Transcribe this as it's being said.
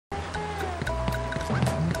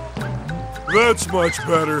That's much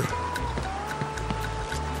better.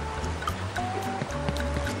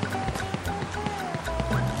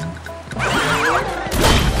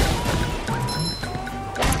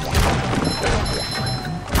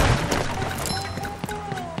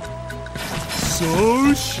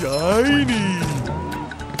 So shiny.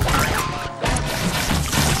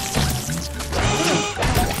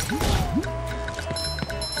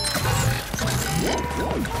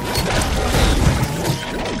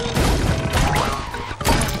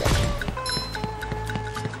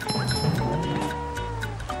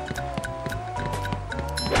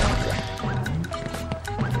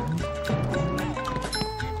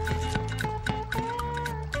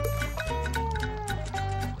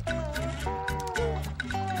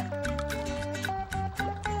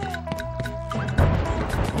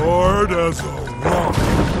 Hard as a rock.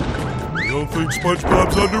 I don't think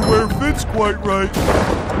SpongeBob's underwear fits quite right.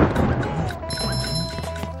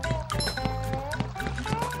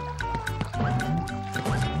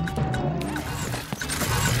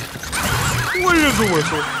 Wait as a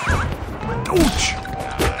whistle. Ouch!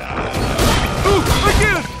 Ooh,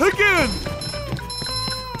 again!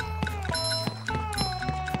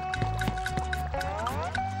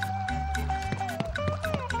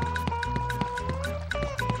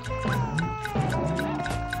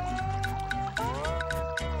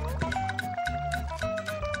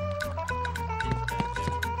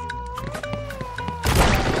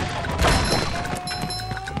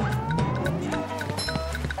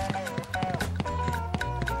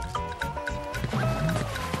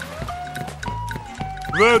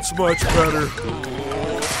 That's much better.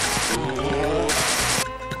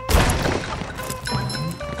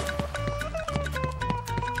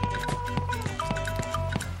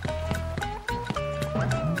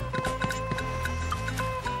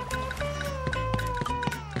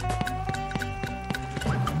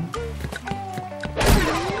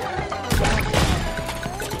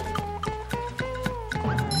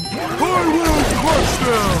 I will crush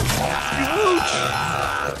them! Ouch!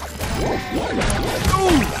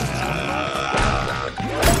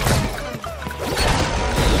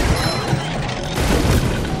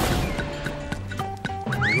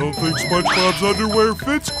 I don't think SpongeBob's underwear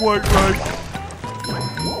fits quite right.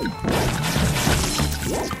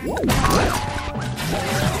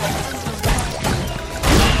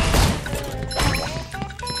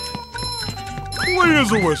 Wait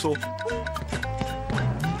as a whistle.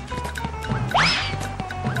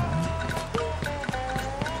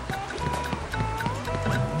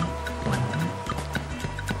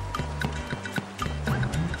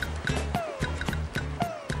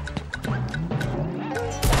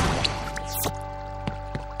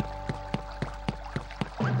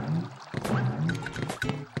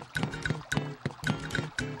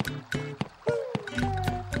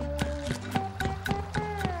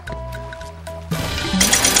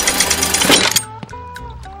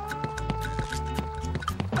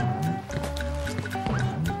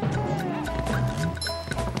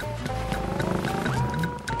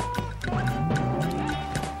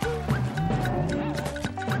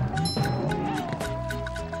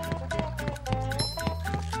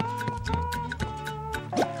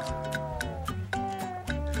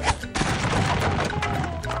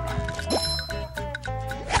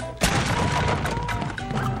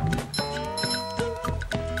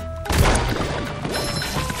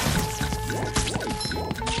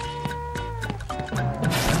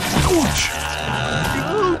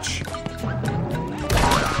 Ouch!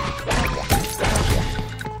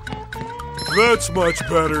 That's much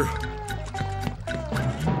better.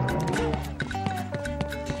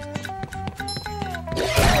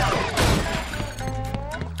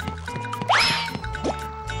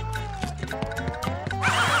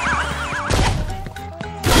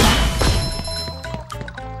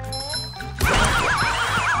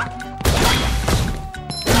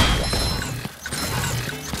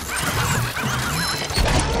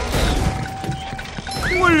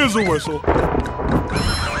 Wait as a whistle.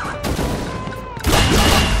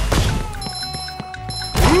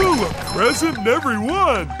 Ooh, a present in every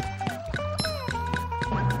one.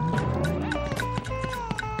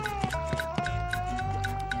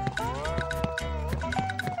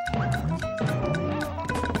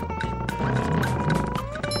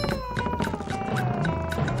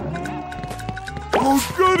 Oh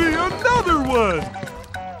goody, another one.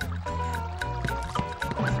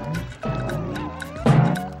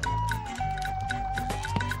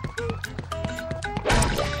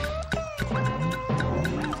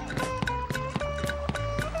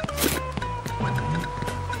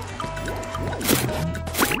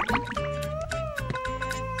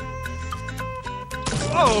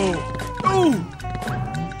 Oh, Oh!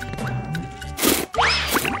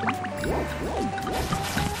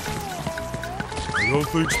 I don't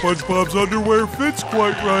think SpongeBob's underwear fits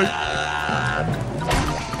quite right.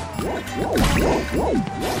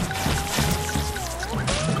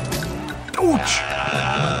 Ouch!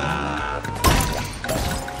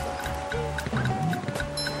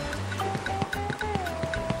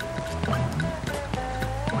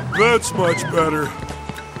 That's much better.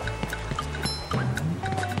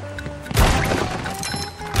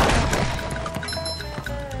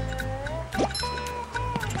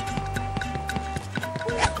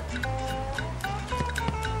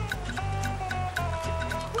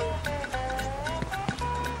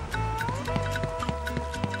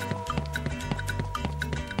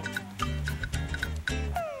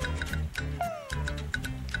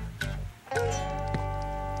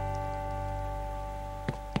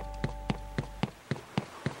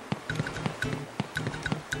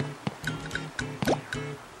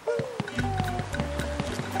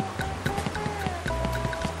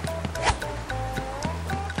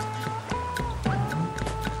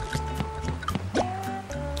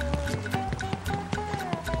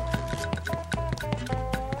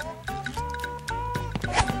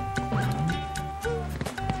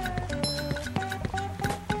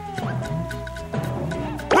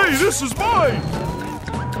 Hey, this is mine!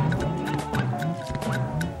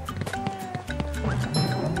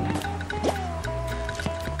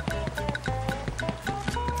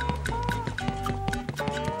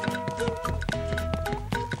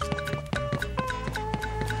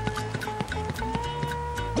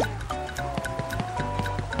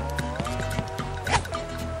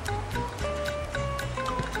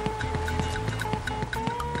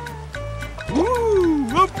 Woo!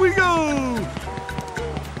 Up we go!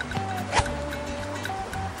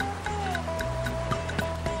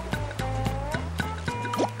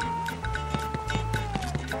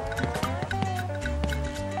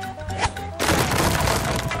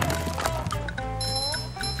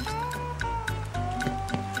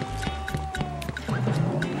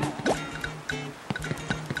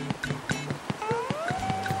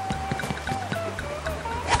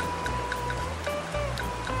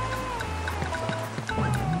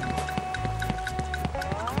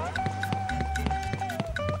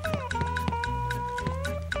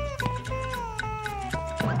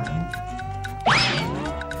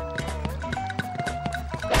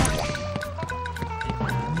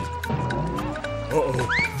 Uh-oh,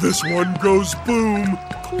 this one goes boom,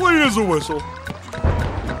 clean as a whistle.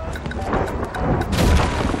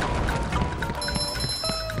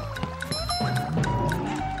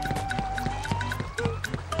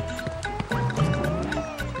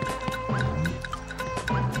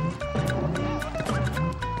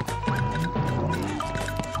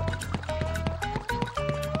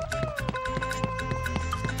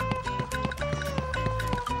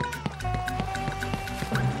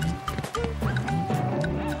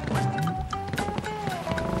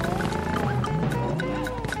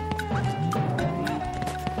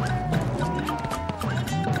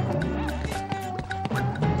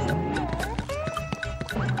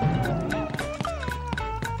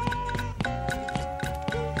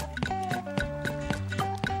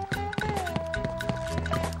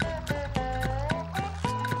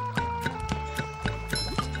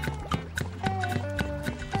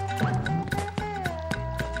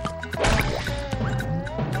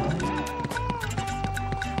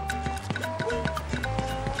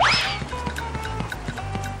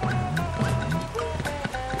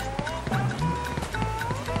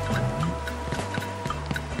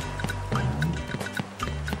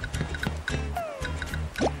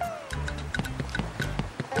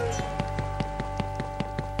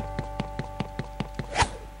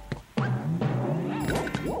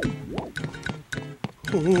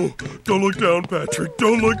 Oh, don't look down, Patrick.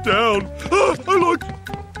 Don't look down. Ah, I looked.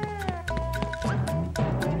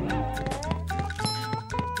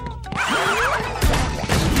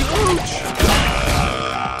 Ouch!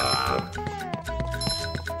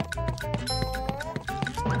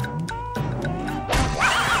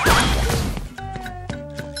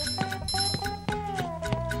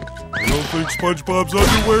 I don't think SpongeBob's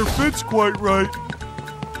underwear fits quite right.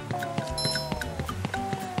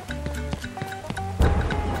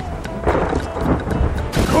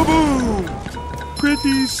 Kaboom!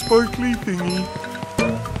 Pretty sparkly thingy.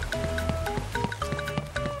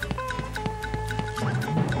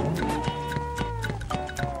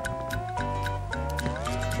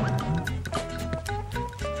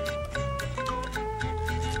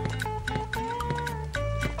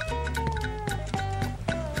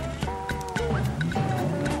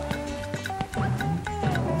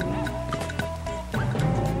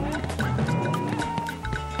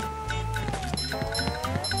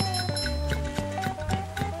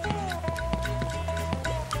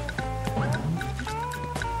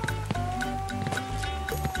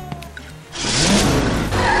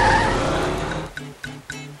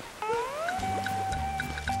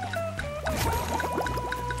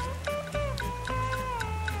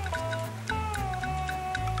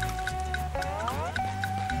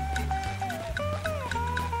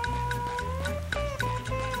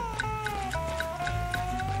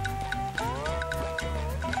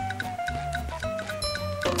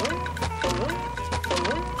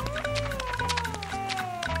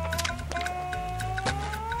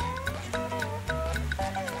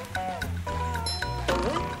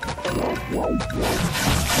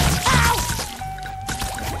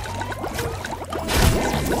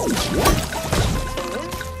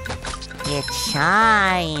 It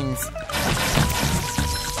shines.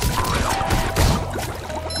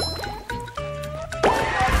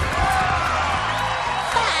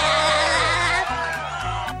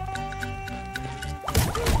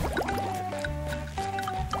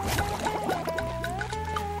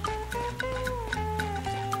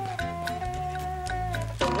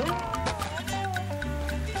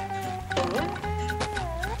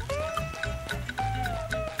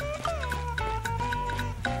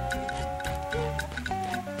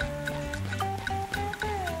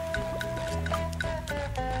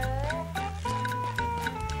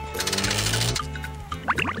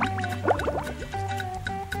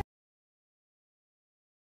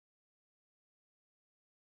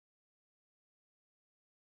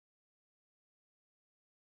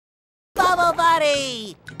 Bubble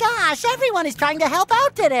Buddy! Gosh, everyone is trying to help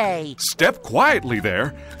out today. Step quietly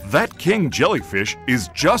there. That king jellyfish is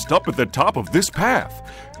just up at the top of this path.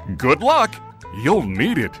 Good luck. You'll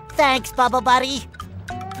need it. Thanks, Bubble Buddy.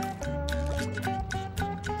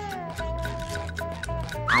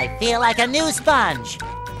 I feel like a new sponge.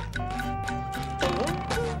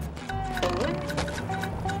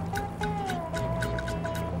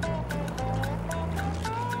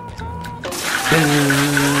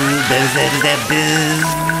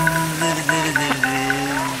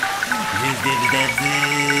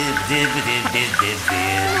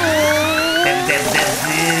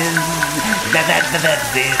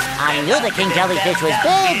 I knew the king jellyfish was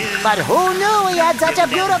big, but who knew he had such a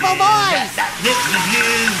beautiful voice?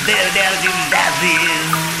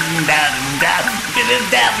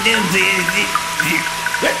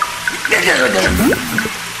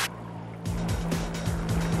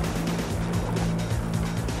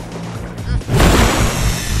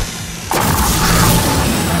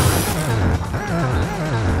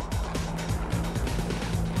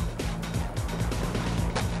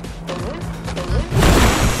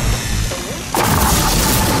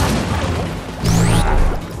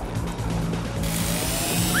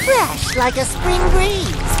 Fresh like a spring breeze.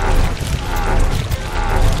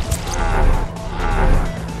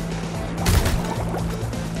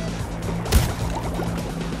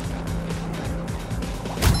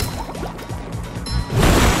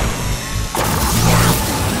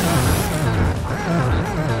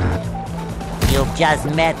 You've just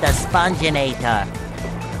met the Sponginator.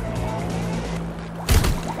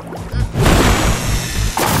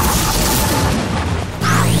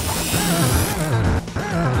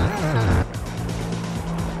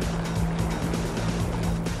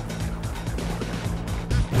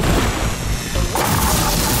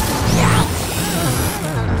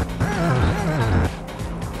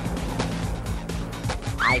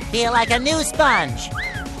 I feel like a new sponge.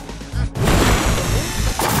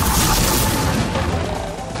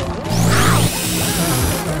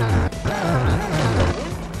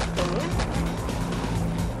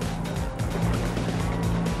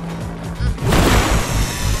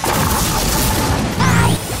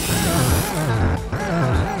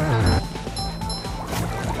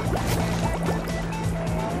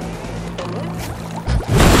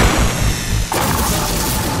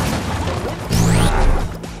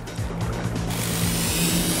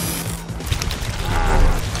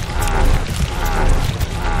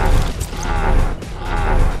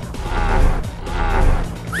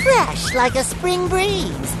 Fresh like a spring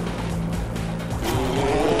breeze.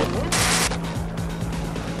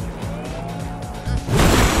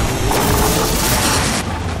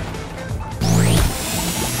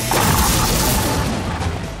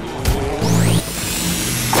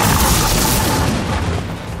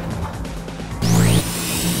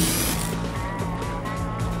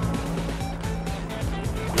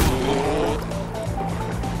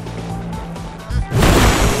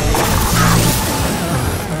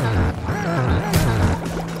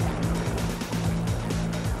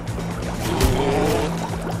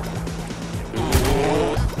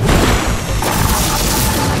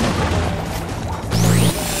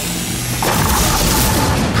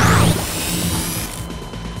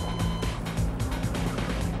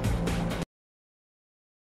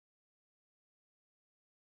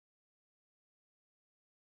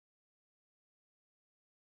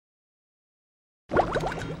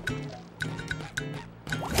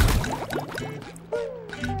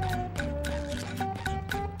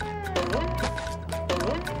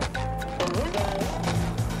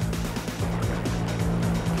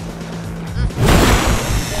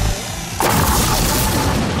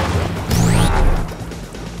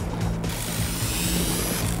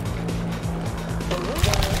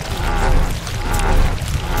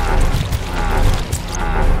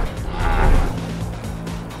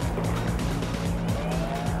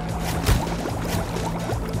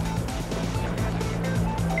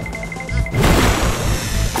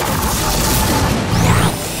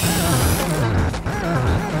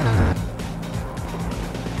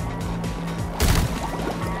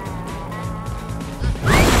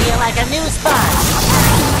 like a new sponge.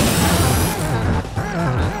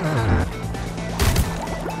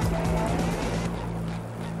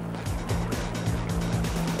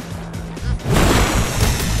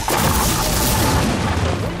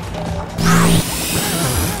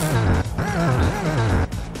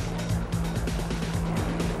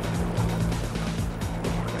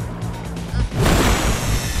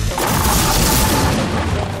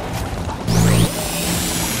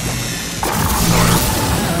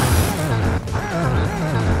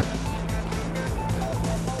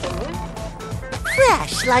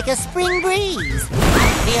 Fresh like a spring breeze. I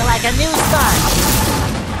feel like a new sponge.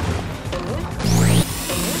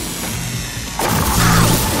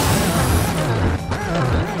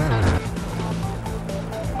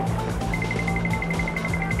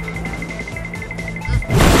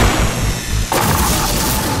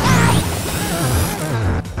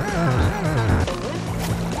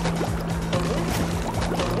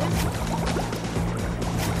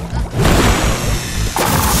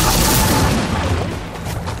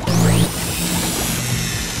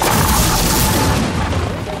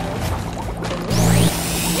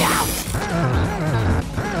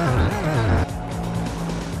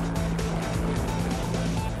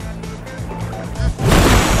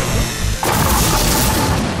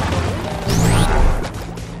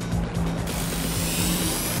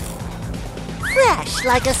 Fresh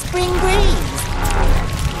like a spring breeze.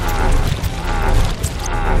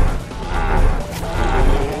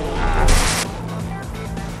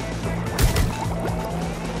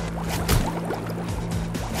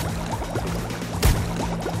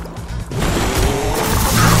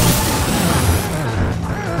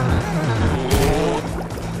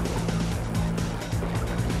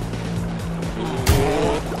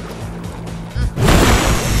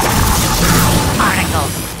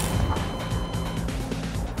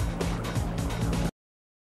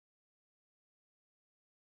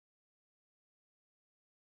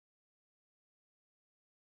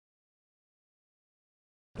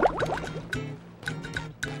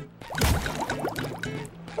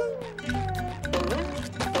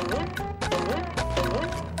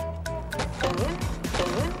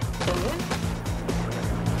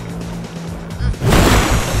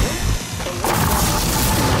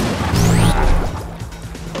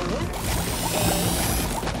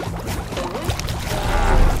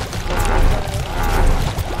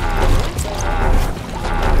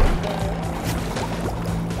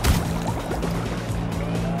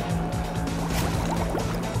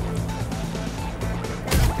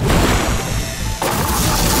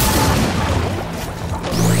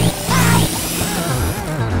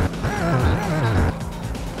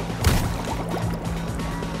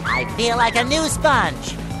 I feel like a new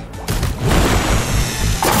sponge.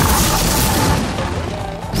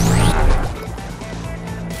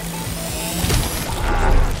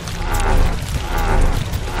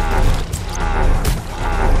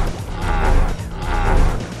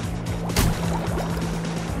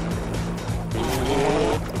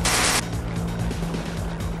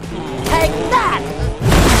 Take that!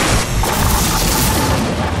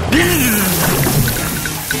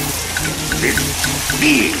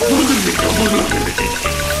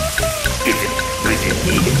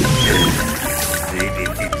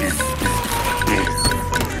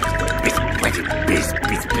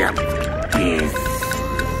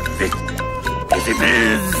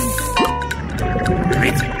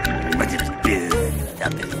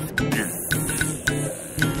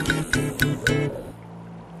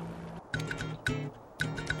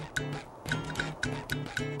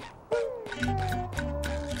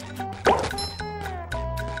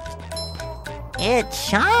 It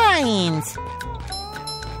shines!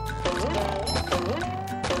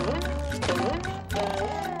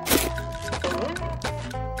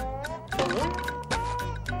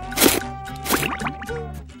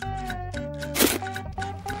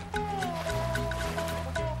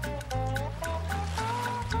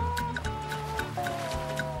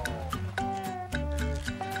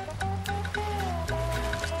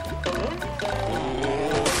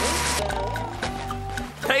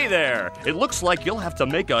 Hey there! It looks like you'll have to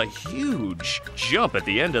make a huge jump at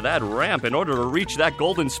the end of that ramp in order to reach that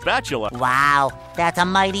golden spatula. Wow, that's a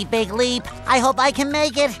mighty big leap. I hope I can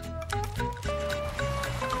make it.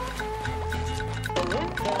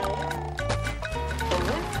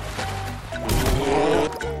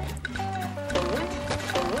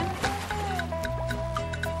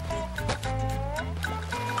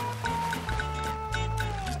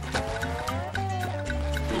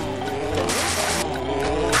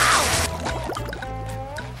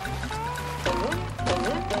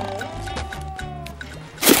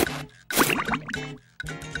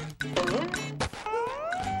 I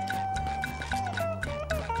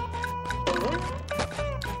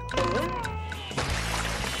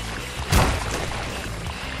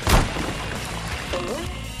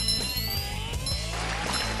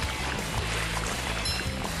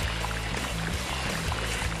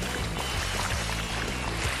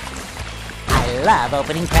love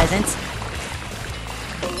opening presents.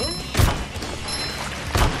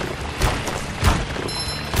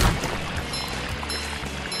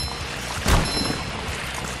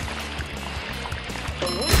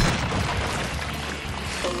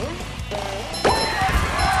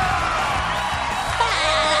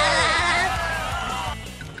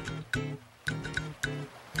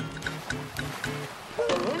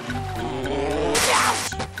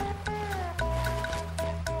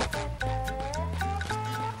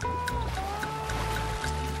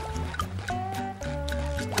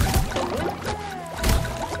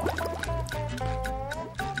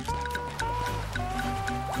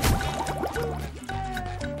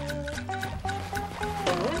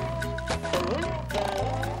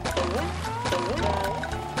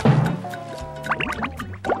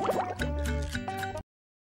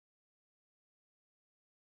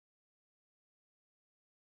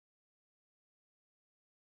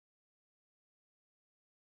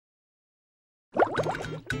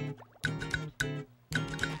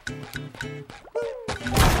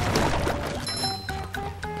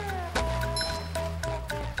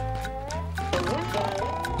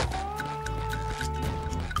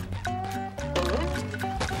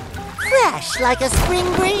 Fresh like a spring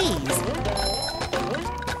breeze.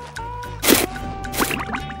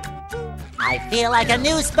 I feel like a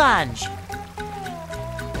new sponge.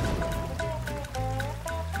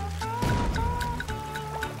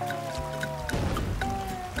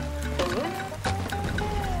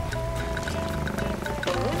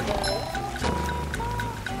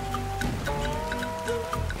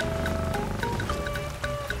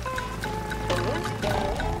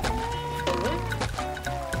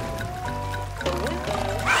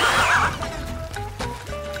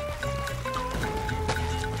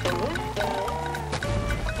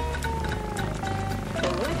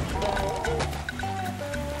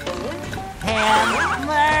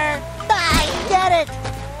 Hammer! I get it!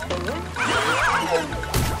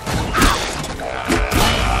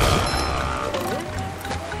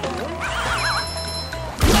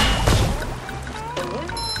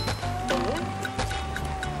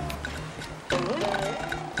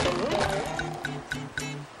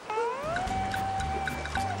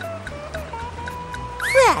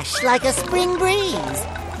 Fresh like a spring breeze.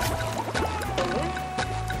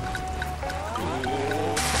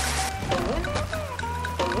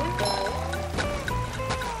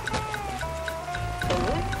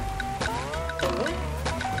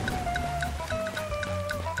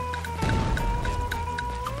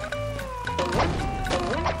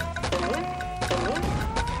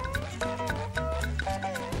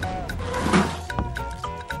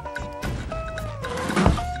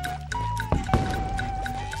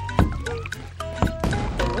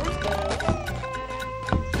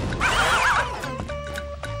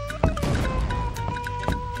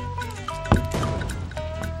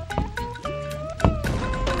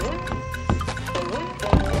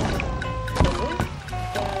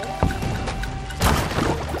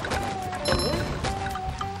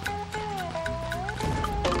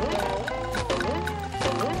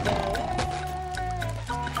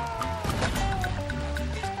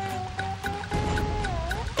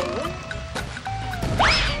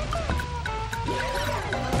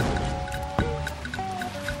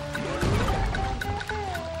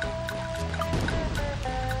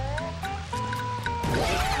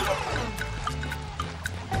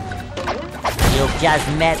 You've just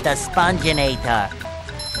met the Sponginator.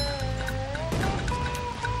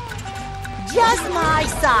 Just my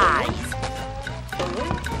size.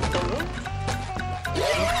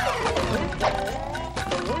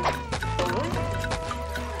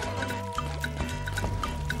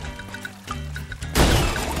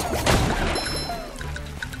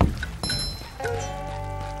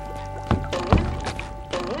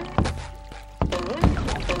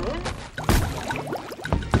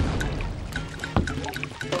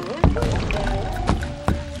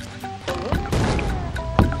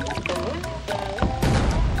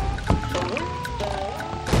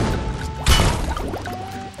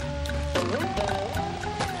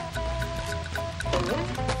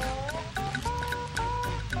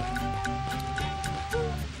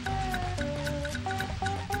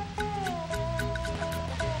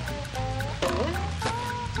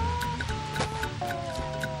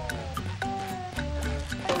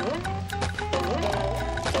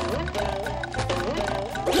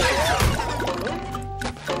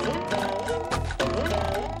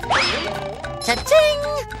 Cha-ching!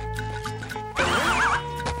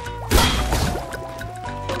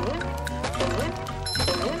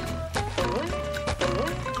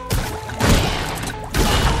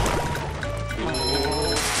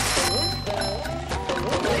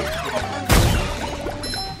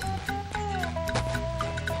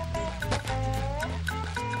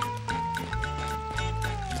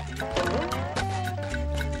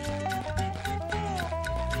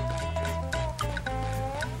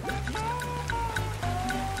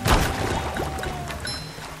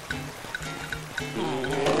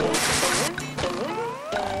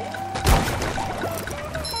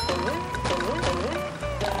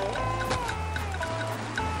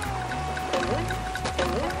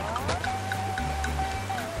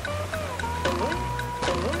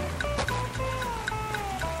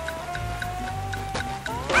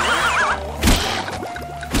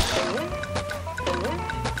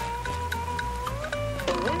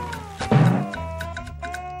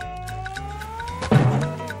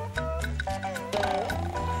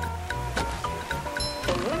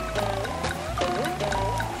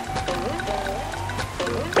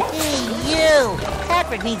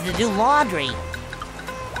 Patrick needs to do laundry.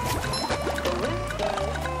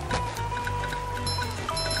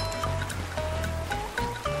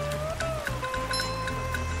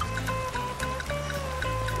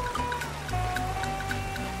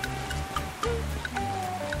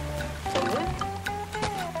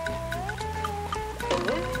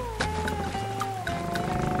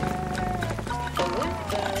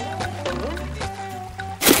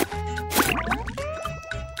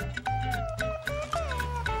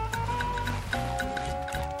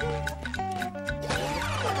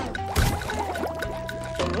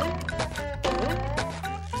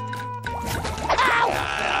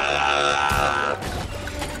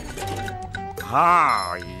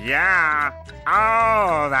 Oh, yeah.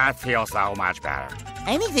 Oh, that feels so much better.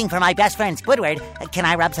 Anything for my best friend Squidward. Can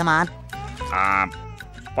I rub some on?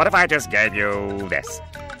 What if I just gave you this?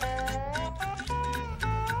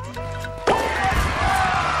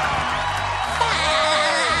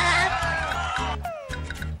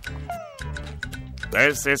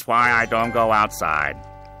 This is why I don't go outside.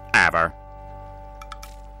 Ever.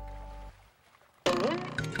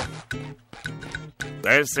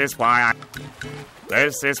 This is why I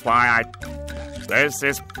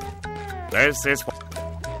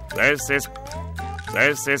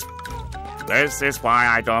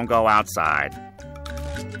don't go outside.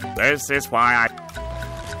 This is why I...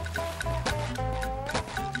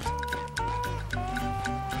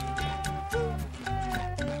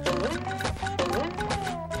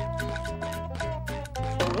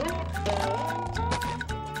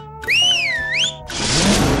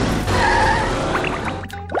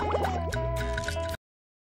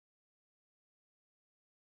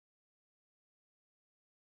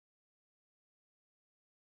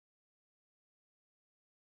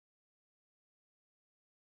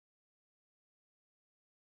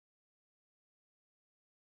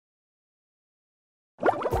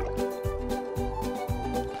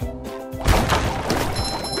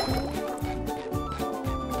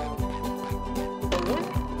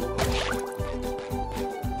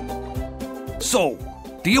 So,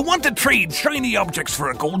 do you want to trade shiny objects for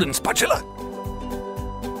a golden spatula?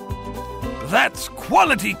 That's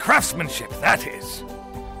quality craftsmanship, that is.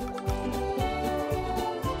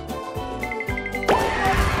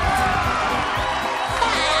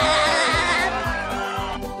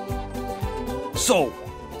 So,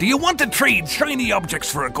 do you want to trade shiny objects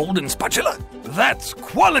for a golden spatula? That's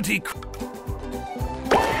quality...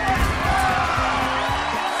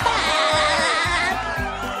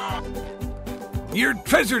 Your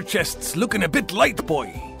treasure chest's looking a bit light,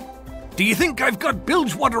 boy. Do you think I've got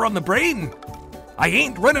bilge water on the brain? I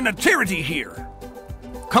ain't running a charity here.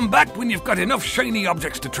 Come back when you've got enough shiny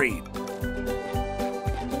objects to trade.